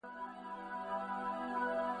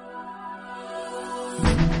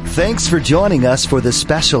Thanks for joining us for the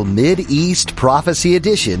special Mid-East Prophecy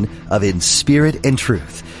edition of In Spirit and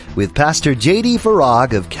Truth with Pastor J.D.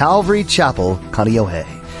 Farag of Calvary Chapel, Kaneohe.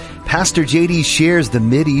 Pastor J.D. shares the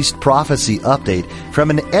Mid-East Prophecy update from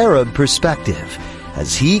an Arab perspective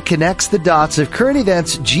as he connects the dots of current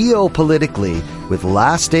events geopolitically with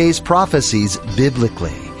last days prophecies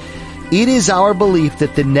biblically. It is our belief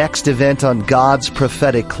that the next event on God's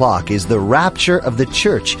prophetic clock is the rapture of the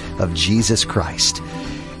Church of Jesus Christ.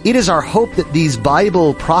 It is our hope that these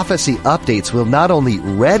Bible prophecy updates will not only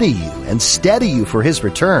ready you and steady you for His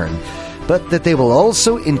return, but that they will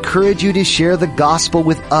also encourage you to share the gospel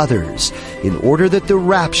with others in order that the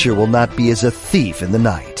rapture will not be as a thief in the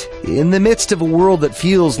night. In the midst of a world that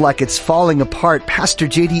feels like it's falling apart, Pastor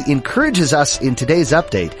J.D. encourages us in today's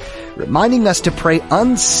update, reminding us to pray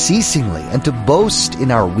unceasingly and to boast in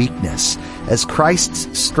our weakness, as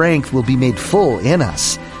Christ's strength will be made full in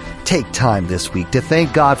us. Take time this week to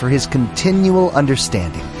thank God for His continual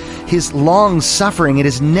understanding, His long-suffering, and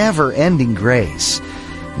His never-ending grace.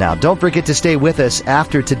 Now, don't forget to stay with us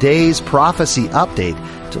after today's prophecy update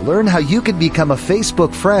to learn how you can become a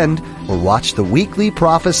Facebook friend or watch the weekly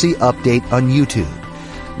prophecy update on YouTube.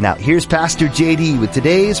 Now, here's Pastor J.D. with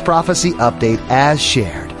today's prophecy update as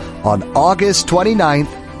shared on August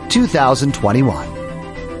 29th,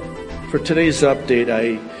 2021. For today's update,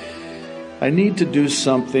 I need to do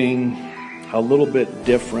something a little bit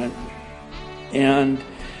different, and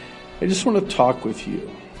I just want to talk with you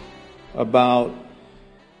about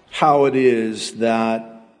how it is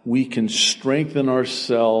that we can strengthen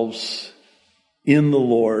ourselves in the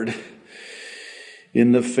Lord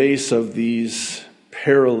in the face of these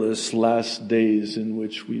perilous last days in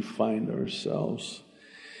which we find ourselves.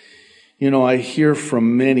 You know, I hear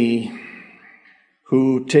from many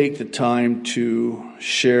who take the time to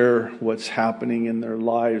share what's happening in their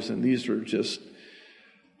lives, and these are just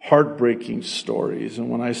heartbreaking stories. And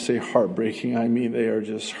when I say heartbreaking, I mean they are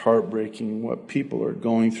just heartbreaking what people are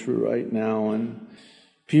going through right now, and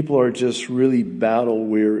people are just really battle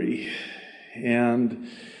weary. And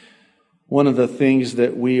one of the things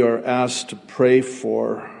that we are asked to pray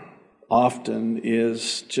for often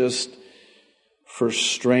is just for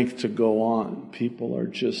strength to go on. People are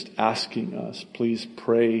just asking us, please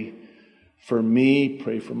pray for me,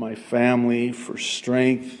 pray for my family, for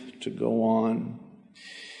strength to go on.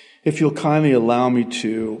 If you'll kindly allow me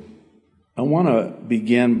to, I want to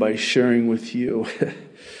begin by sharing with you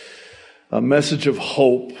a message of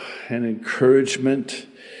hope and encouragement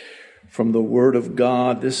from the Word of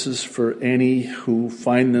God. This is for any who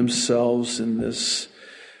find themselves in this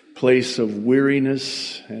place of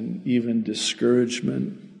weariness and even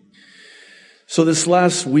discouragement. So this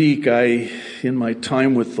last week, in my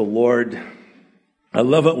time with the Lord, I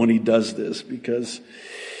love it when He does this, because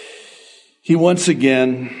He once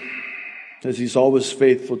again, as He's always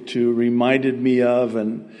faithful to, reminded me of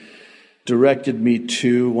and directed me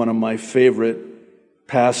to one of my favorite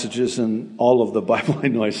passages in all of the Bible. I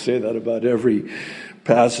know I say that about every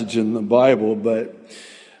passage in the Bible, but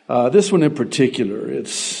this one in particular,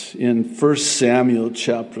 it's in 1 Samuel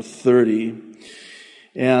chapter 30.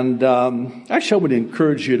 And actually, I would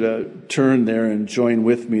encourage you to turn there and join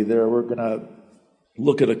with me there. We're going to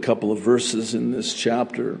look at a couple of verses in this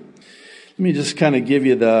chapter. Let me just kind of give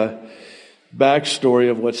you the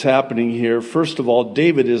backstory of what's happening here. First of all,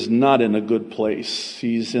 David is not in a good place.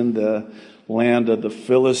 He's in the land of the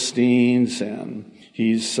Philistines, and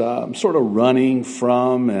he's sort of running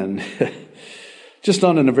from and just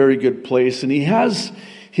not in a very good place. And he has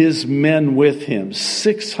his men with him,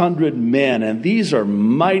 600 men, and these are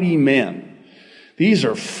mighty men. These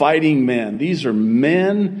are fighting men. These are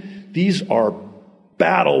men, these are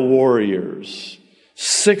battle warriors,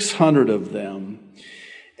 600 of them.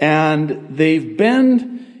 And they've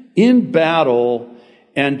been in battle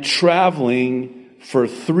and traveling for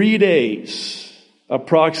 3 days,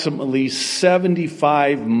 approximately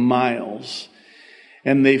 75 miles.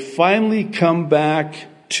 And they finally come back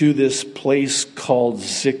to this place called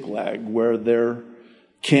Ziklag, where their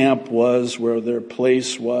camp was, where their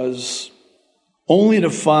place was, only to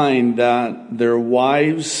find that their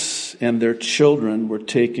wives and their children were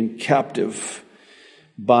taken captive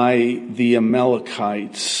by the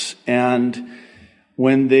Amalekites. And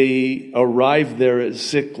when they arrived there at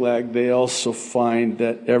Ziklag, they also find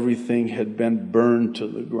that everything had been burned to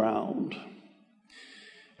the ground.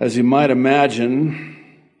 As you might imagine,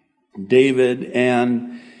 David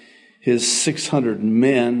and his 600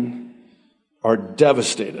 men are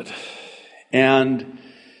devastated. And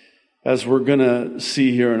as we're going to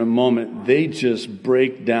see here in a moment, they just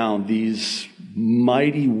break down. These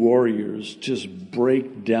mighty warriors just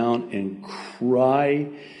break down and cry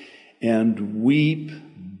and weep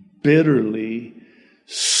bitterly,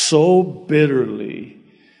 so bitterly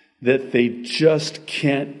that they just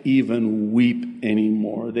can't even weep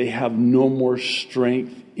anymore. They have no more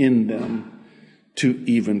strength in them to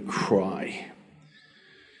even cry.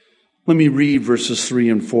 Let me read verses 3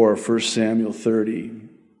 and 4 of 1 Samuel 30.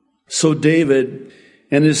 So David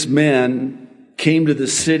and his men came to the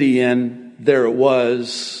city, and there it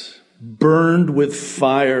was, burned with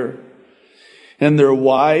fire, and their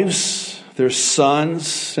wives, their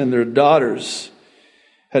sons, and their daughters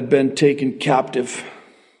had been taken captive.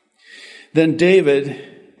 Then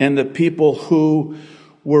David and the people who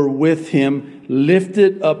were with him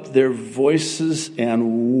lifted up their voices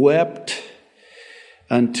and wept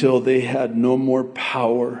until they had no more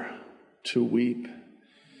power to weep.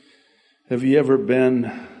 Have you ever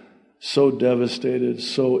been so devastated,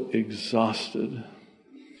 so exhausted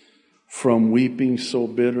from weeping so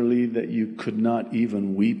bitterly that you could not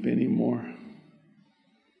even weep anymore?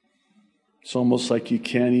 It's almost like you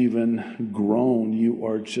can't even groan. You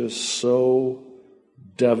are just so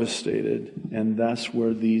devastated. And that's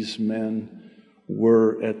where these men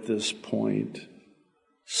were at this point.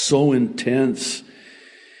 So intense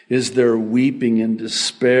is their weeping and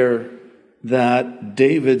despair that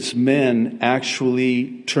David's men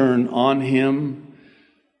actually turn on him,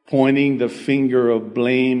 pointing the finger of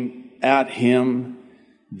blame at him,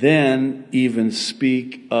 then even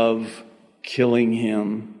speak of killing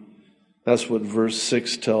him. That's what verse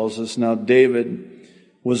 6 tells us. Now David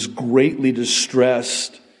was greatly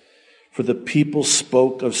distressed, for the people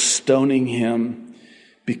spoke of stoning him,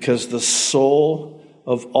 because the soul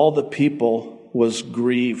of all the people was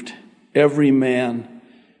grieved, every man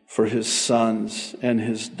for his sons and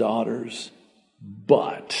his daughters.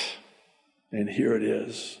 But, and here it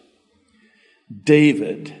is,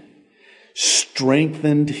 David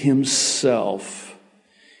strengthened himself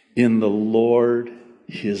in the Lord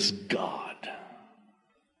his God.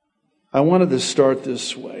 I wanted to start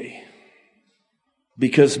this way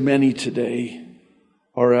because many today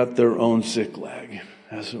are at their own Ziklag,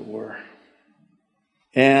 as it were,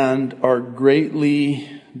 and are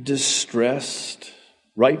greatly distressed,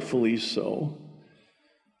 rightfully so,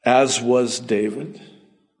 as was David.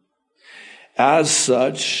 As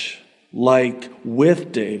such, like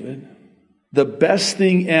with David, the best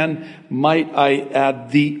thing, and might I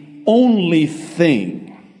add, the only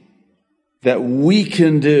thing that we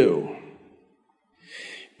can do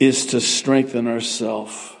is to strengthen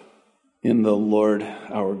ourselves in the Lord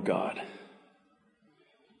our God.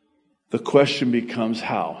 The question becomes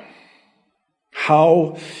how?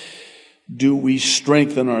 How do we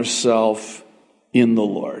strengthen ourselves in the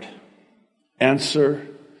Lord? Answer: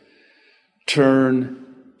 turn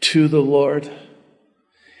to the Lord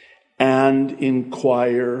and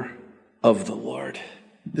inquire of the Lord.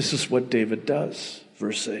 This is what David does,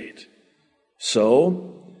 verse 8.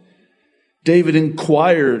 So David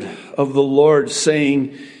inquired of the Lord,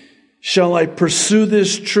 saying, shall I pursue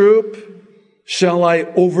this troop? Shall I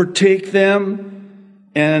overtake them?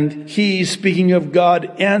 And he, speaking of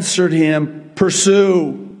God, answered him,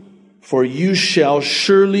 pursue, for you shall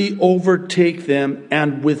surely overtake them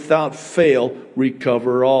and without fail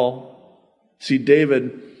recover all. See,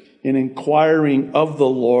 David, in inquiring of the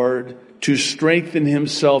Lord to strengthen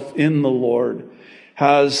himself in the Lord,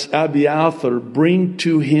 has Abiathar bring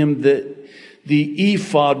to him the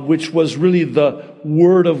ephod, which was really the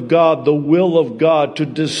word of God, the will of God, to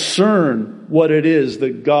discern what it is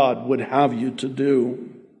that God would have you to do.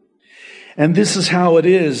 And this is how it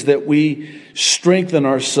is that we strengthen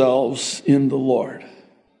ourselves in the Lord.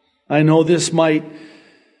 I know this might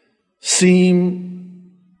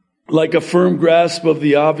seem like a firm grasp of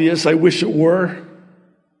the obvious. I wish it were.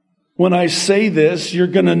 When I say this, you're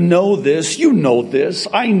going to know this. You know this.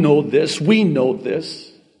 I know this. We know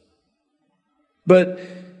this. But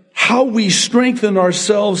how we strengthen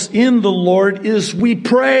ourselves in the Lord is we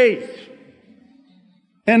pray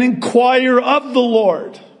and inquire of the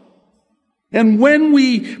Lord. And when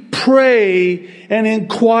we pray and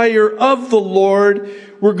inquire of the Lord,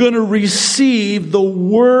 we're going to receive the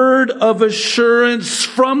word of assurance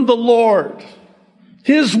from the Lord.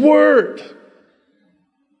 His word.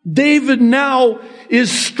 David now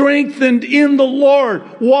is strengthened in the Lord.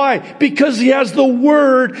 Why? Because he has the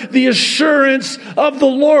word, the assurance of the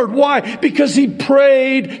Lord. Why? Because he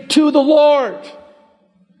prayed to the Lord.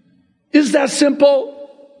 Is that simple?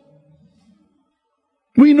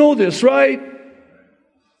 We know this, right?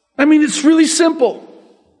 I mean, it's really simple.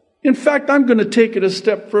 In fact, I'm going to take it a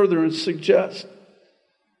step further and suggest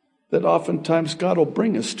that oftentimes God will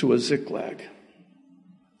bring us to a Ziklag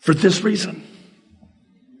for this reason.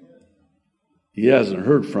 He hasn't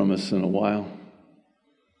heard from us in a while.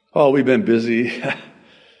 Oh, we've been busy.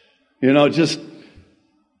 Just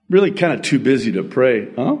really kind of too busy to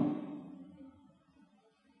pray. Huh?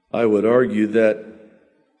 I would argue that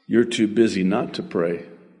you're too busy not to pray.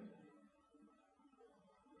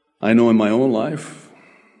 I know in my own life,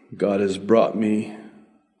 God has brought me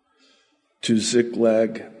to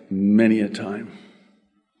Ziklag many a time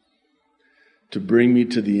to bring me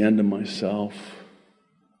to the end of myself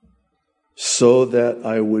so that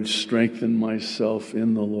I would strengthen myself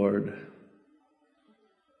in the Lord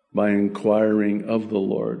by inquiring of the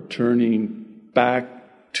Lord, turning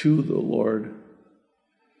back to the Lord,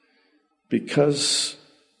 because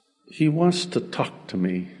He wants to talk to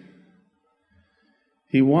me.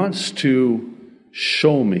 He wants to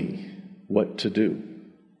show me what to do.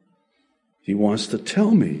 He wants to tell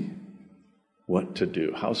me what to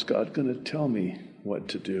do. How's God going to tell me what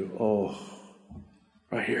to do? Oh,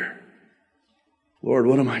 right here. Lord,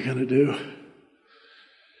 what am I going to do?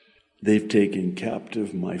 They've taken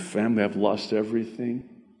captive my family. I've lost everything.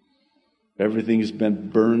 Everything's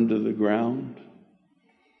been burned to the ground.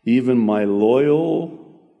 Even my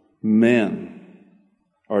loyal men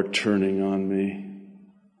are turning on me,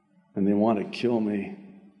 and they want to kill me.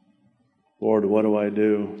 Lord, what do I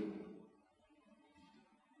do?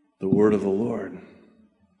 The word of the Lord.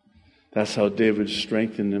 That's how David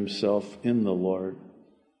strengthened himself in the Lord,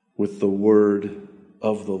 with the word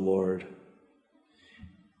of the Lord.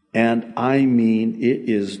 And I mean, it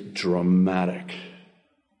is dramatic.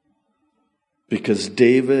 Because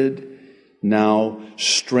David, now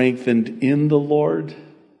strengthened in the Lord,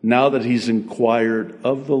 now that he's inquired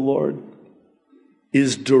of the Lord,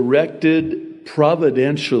 is directed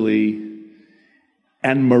providentially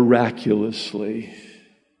and miraculously.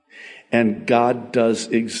 And God does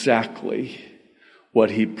exactly what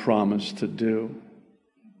He promised to do.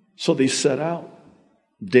 So they set out.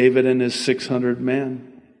 David and his 600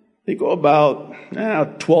 men. They go about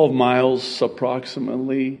 12 miles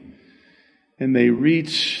approximately. And they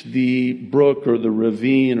reach the brook or the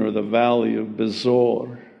ravine or the valley of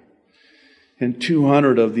Bezor. And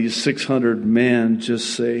 200 of these 600 men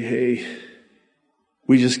just say, hey,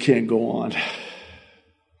 we just can't go on.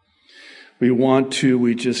 We want to,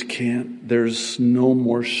 we just can't. There's no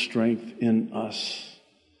more strength in us.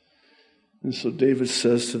 And so David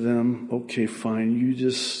says to them, okay, fine, you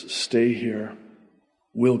just stay here.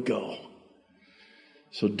 We'll go.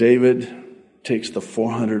 So David takes the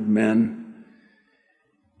 400 men,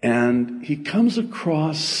 and he comes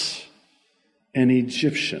across an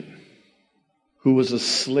Egyptian who was a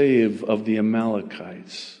slave of the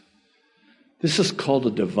Amalekites. This is called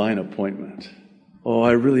a divine appointment. Oh,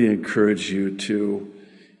 I really encourage you to,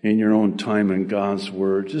 in your own time in God's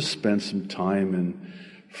Word, just spend some time in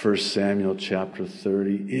 1 Samuel chapter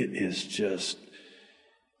 30. It is just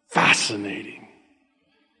fascinating.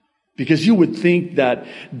 Because you would think that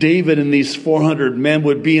David and these 400 men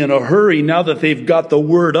would be in a hurry now that they've got the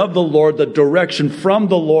word of the Lord, the direction from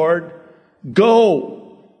the Lord.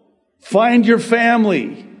 Go. Find your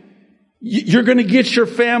family. You're going to get your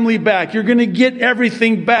family back. You're going to get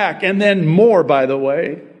everything back. And then more, by the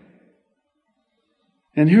way.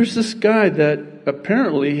 And here's this guy that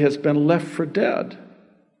apparently has been left for dead.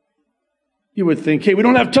 You would think, hey, we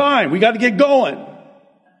don't have time. We got to get going.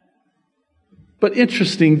 But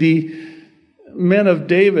interesting, the men of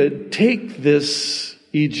David take this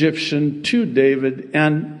Egyptian to David.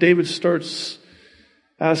 And David starts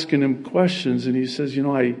asking him questions. And he says,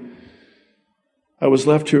 I was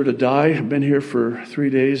left here to die. I've been here for 3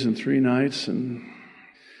 days and 3 nights. And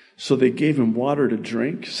so they gave him water to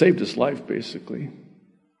drink, saved his life basically.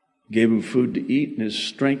 Gave him food to eat, and his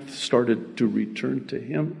strength started to return to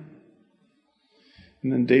him.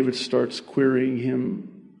 And then David starts querying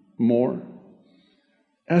him more.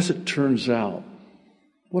 As it turns out,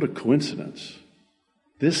 what a coincidence.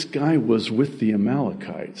 This guy was with the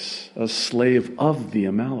Amalekites, a slave of the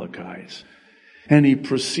Amalekites. And he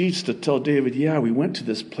proceeds to tell David, yeah, we went to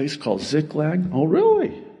this place called Ziklag. Oh,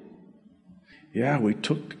 really? Yeah, we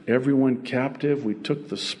took everyone captive. We took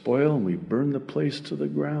the spoil and we burned the place to the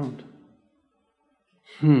ground.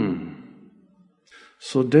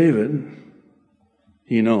 So David,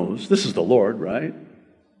 he knows. This is the Lord, right?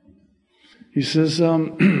 He says,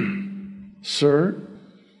 sir,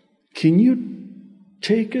 can you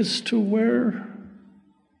take us to where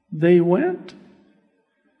they went?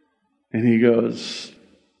 And he goes,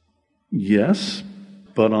 yes,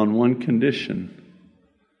 but on one condition.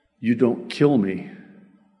 You don't kill me.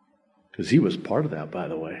 Because he was part of that, by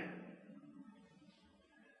the way.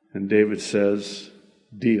 And David says,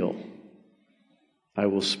 deal. I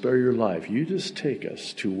will spare your life. You just take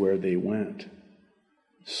us to where they went.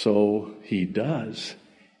 So he does,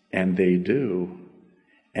 and they do.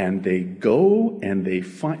 And they go and they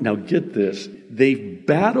find. Now get this. They've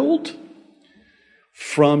battled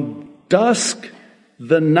from dusk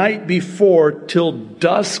the night before till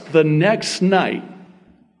dusk the next night.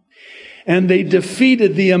 And they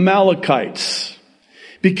defeated the Amalekites.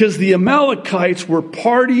 Because the Amalekites were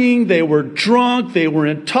partying, they were drunk, they were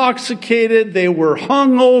intoxicated, they were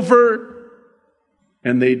hungover.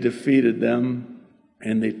 And they defeated them.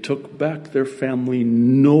 And they took back their family,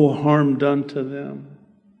 no harm done to them.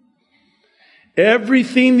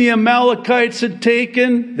 Everything the Amalekites had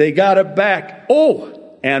taken, they got it back.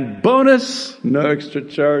 Oh, and bonus, no extra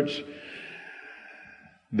charge,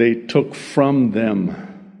 they took from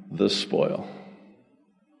them the spoil.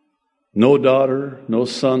 No daughter, no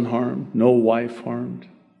son harmed, no wife harmed.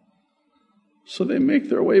 So they make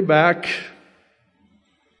their way back,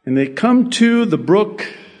 and they come to the brook,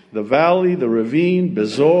 the valley, the ravine,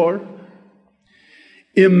 Bezor.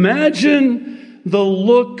 Imagine the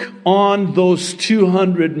look on those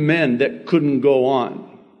 200 men that couldn't go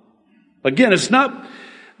on. Again, it's not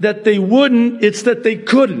that they wouldn't, it's that they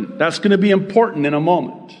couldn't. That's going to be important in a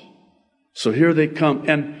moment. So here they come.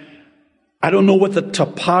 And I don't know what the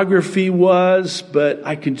topography was, but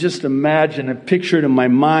I can just imagine and picture it in my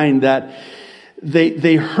mind that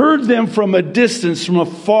they heard them from a distance, from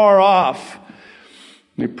afar off.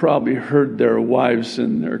 They probably heard their wives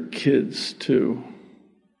and their kids too.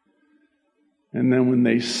 And then when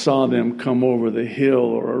they saw them come over the hill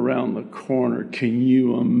or around the corner, can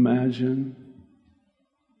you imagine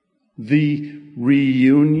the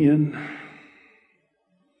reunion?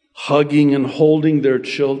 Hugging and holding their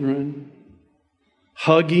children,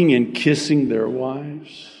 hugging and kissing their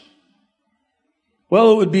wives.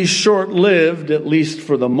 Well, it would be short-lived, at least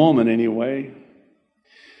for the moment anyway.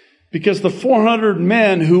 Because the 400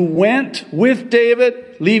 men who went with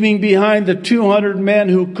David, leaving behind the 200 men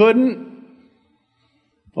who couldn't,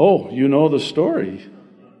 oh, you know the story.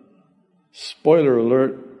 Spoiler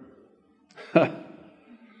alert.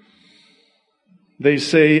 They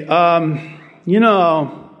say, you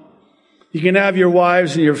can have your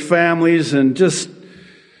wives and your families and just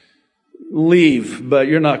leave, but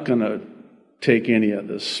you're not going to take any of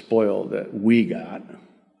the spoil that we got.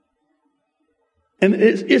 And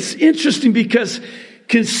it's interesting because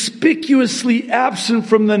conspicuously absent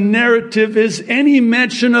from the narrative is any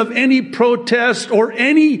mention of any protest or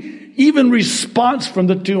any even response from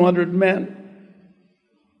the 200 men.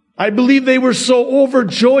 I believe they were so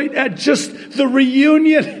overjoyed at just the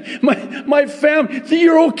reunion. My family,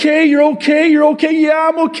 you're okay, yeah,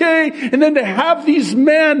 I'm okay. And then to have these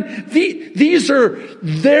men, these are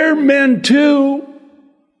their men too.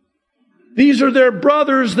 These are their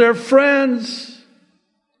brothers, their friends.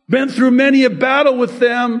 Been through many a battle with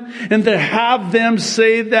them, and to have them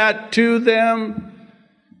say that to them,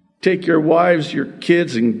 take your wives, your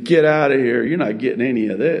kids, and get out of here. You're not getting any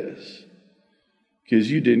of this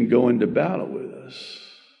because you didn't go into battle with us.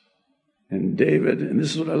 And David, and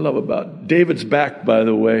this is what I love about David's back, by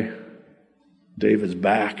the way. David's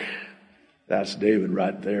back. That's David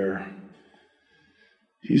right there.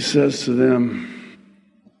 He says to them,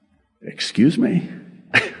 "Excuse me?"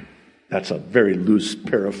 That's a very loose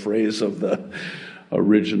paraphrase of the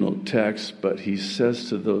original text, but he says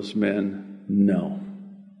to those men, "No."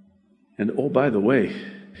 And oh, by the way,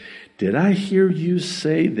 did I hear you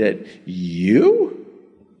say that you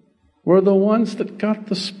were the ones that got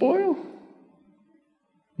the spoil?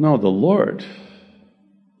 No, the Lord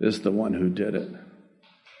is the one who did it.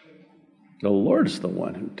 The Lord's the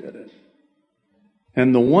one who did it.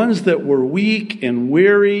 And the ones that were weak and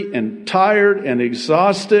weary and tired and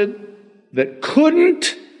exhausted, that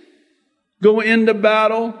couldn't go into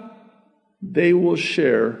battle, they will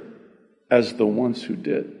share as the ones who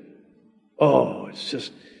did. Oh, it's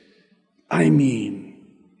just,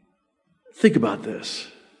 think about this.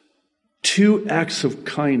 2 acts of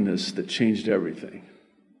kindness that changed everything.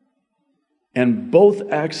 And both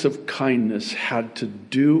acts of kindness had to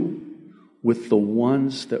do with the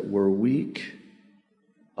ones that were weak,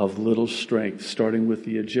 of little strength, starting with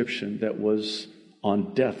the Egyptian that was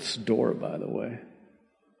on death's door, by the way,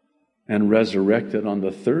 and resurrected on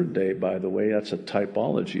the 3rd day, by the way. That's a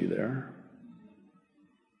typology there.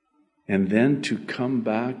 And then to come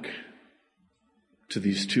back to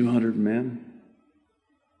these 200 men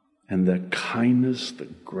and the kindness, the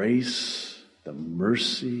grace, the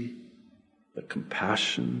mercy, the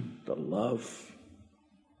compassion, the love.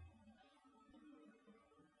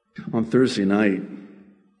 On Thursday night,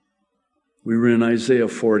 we were in Isaiah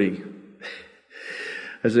 40.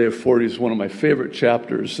 Isaiah 40 is one of my favorite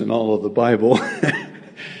chapters in all of the Bible.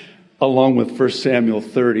 along with 1 Samuel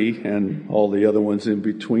 30 and all the other ones in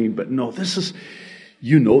between. But no,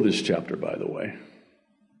 you know this chapter, by the way.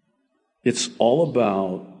 It's all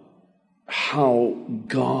about how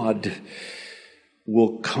God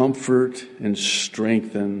will comfort and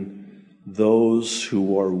strengthen those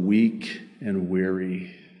who are weak and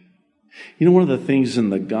weary. You know, one of the things in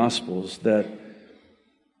the Gospels that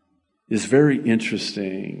is very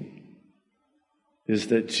interesting is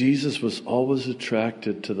that Jesus was always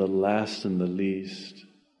attracted to the last and the least.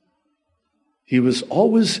 He was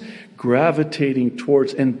always gravitating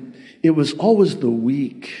towards, and it was always the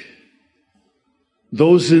weak,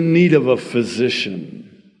 those in need of a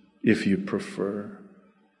physician, if you prefer.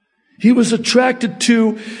 He was attracted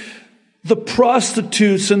to the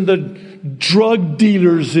prostitutes and the drug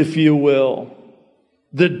dealers, if you will,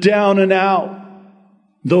 the down and out,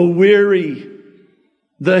 the weary,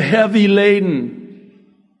 the heavy laden,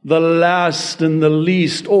 the last and the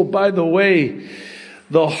least. Oh, by the way,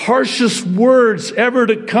 the harshest words ever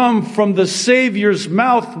to come from the Savior's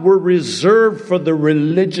mouth were reserved for the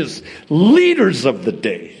religious leaders of the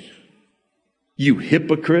day. You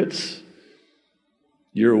hypocrites,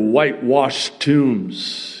 you're whitewashed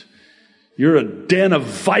tombs. You're a den of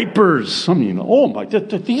vipers. I mean, oh my,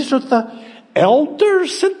 these are the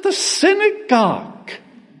elders at the synagogue.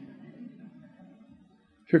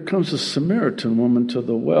 Here comes a Samaritan woman to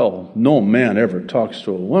the well. No man ever talks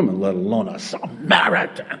to a woman, let alone a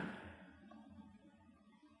Samaritan.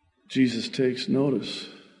 Jesus takes notice.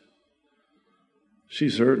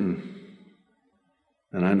 She's hurting.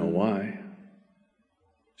 And I know why.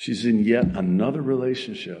 She's in yet another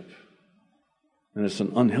relationship. And it's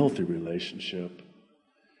an unhealthy relationship.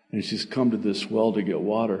 And she's come to this well to get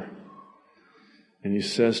water. And he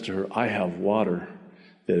says to her, I have water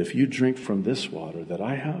that if you drink from this water that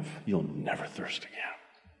I have, you'll never thirst again.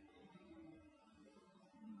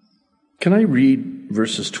 Can I read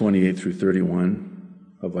verses 28 through 31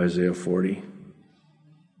 of Isaiah 40?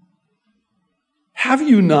 Have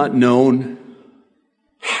you not known?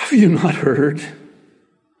 Have you not heard?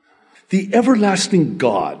 The everlasting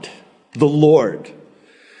God, the Lord,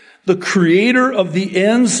 the creator of the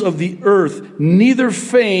ends of the earth, neither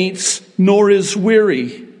faints nor is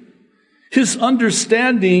weary. His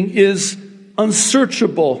understanding is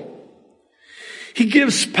unsearchable. He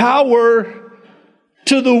gives power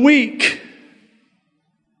to the weak,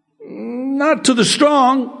 not to the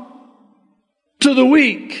strong, to the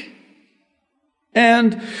weak.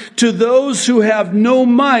 And to those who have no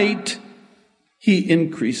might, he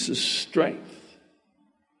increases strength.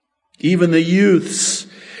 Even the youths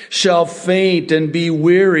shall faint and be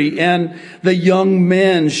weary, and the young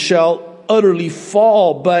men shall utterly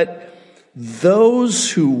fall. But those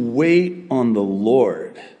who wait on the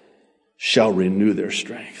Lord shall renew their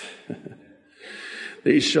strength.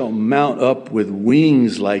 They shall mount up with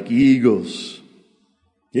wings like eagles.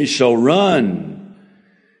 They shall run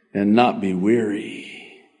and not be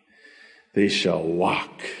weary. They shall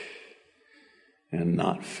walk and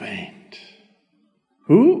not faint.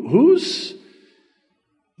 Who's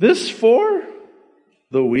this for?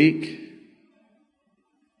 The weak.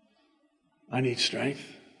 I need strength.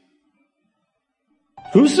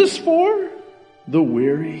 Who's this for? The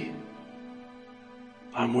weary.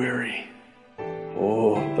 I'm weary.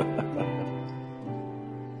 Oh,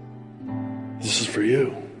 this is for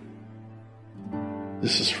you.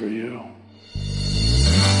 This is for you.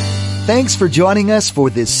 Thanks for joining us for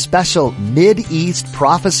this special Mid-East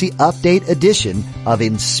Prophecy Update edition of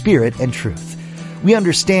In Spirit and Truth. We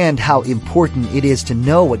understand how important it is to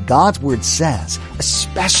know what God's Word says,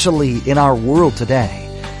 especially in our world today.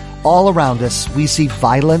 All around us, we see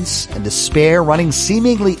violence and despair running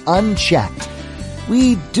seemingly unchecked.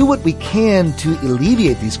 We do what we can to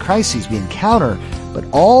alleviate these crises we encounter, but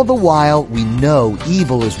all the while we know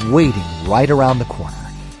evil is waiting right around the corner.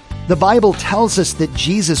 The Bible tells us that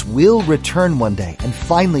Jesus will return one day and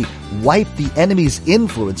finally wipe the enemy's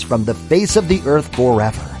influence from the face of the earth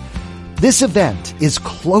forever. This event is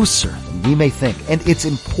closer than we may think, and it's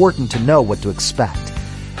important to know what to expect.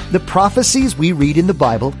 The prophecies we read in the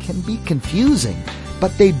Bible can be confusing,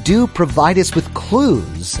 but they do provide us with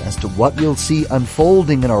clues as to what we'll see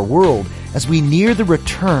unfolding in our world as we near the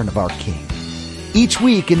return of our King. Each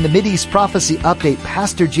week in the Mideast Prophecy Update,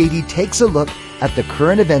 Pastor JD takes a look at the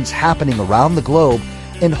current events happening around the globe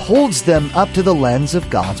and holds them up to the lens of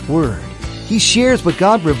God's Word. He shares what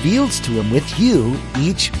God reveals to him with you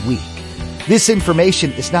each week. This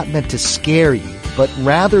information is not meant to scare you, but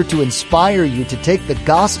rather to inspire you to take the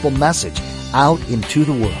gospel message out into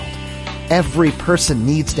the world. Every person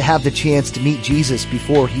needs to have the chance to meet Jesus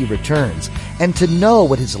before he returns and to know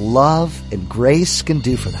what his love and grace can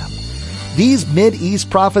do for them. These Mid-East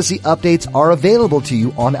Prophecy updates are available to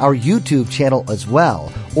you on our YouTube channel as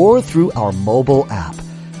well, or through our mobile app.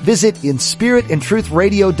 Visit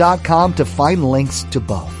inspiritandtruthradio.com to find links to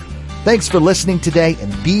both. Thanks for listening today,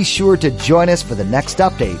 and be sure to join us for the next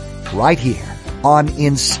update right here on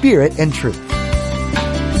In Spirit and Truth.